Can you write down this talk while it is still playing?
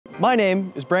My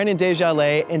name is Brandon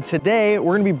Desjardins, and today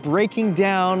we're gonna be breaking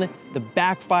down the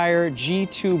Backfire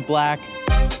G2 Black.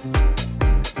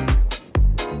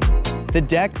 The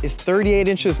deck is 38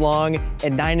 inches long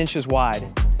and 9 inches wide.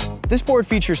 This board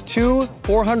features two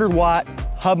 400-watt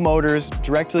hub motors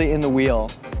directly in the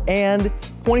wheel and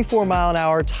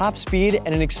 24-mile-an-hour top speed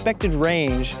and an expected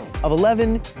range of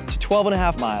 11 to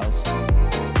 12.5 miles.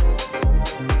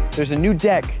 There's a new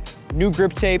deck, new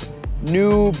grip tape,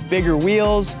 new bigger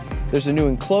wheels. There's a new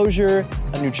enclosure,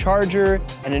 a new charger,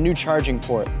 and a new charging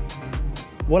port.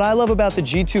 What I love about the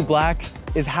G2 Black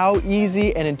is how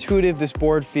easy and intuitive this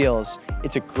board feels.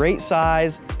 It's a great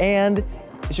size, and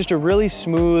it's just a really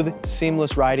smooth,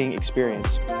 seamless riding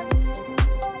experience.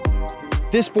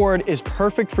 This board is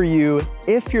perfect for you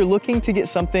if you're looking to get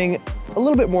something a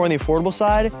little bit more on the affordable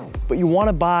side, but you want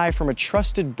to buy from a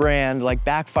trusted brand like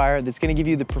Backfire that's going to give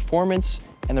you the performance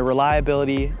and the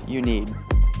reliability you need.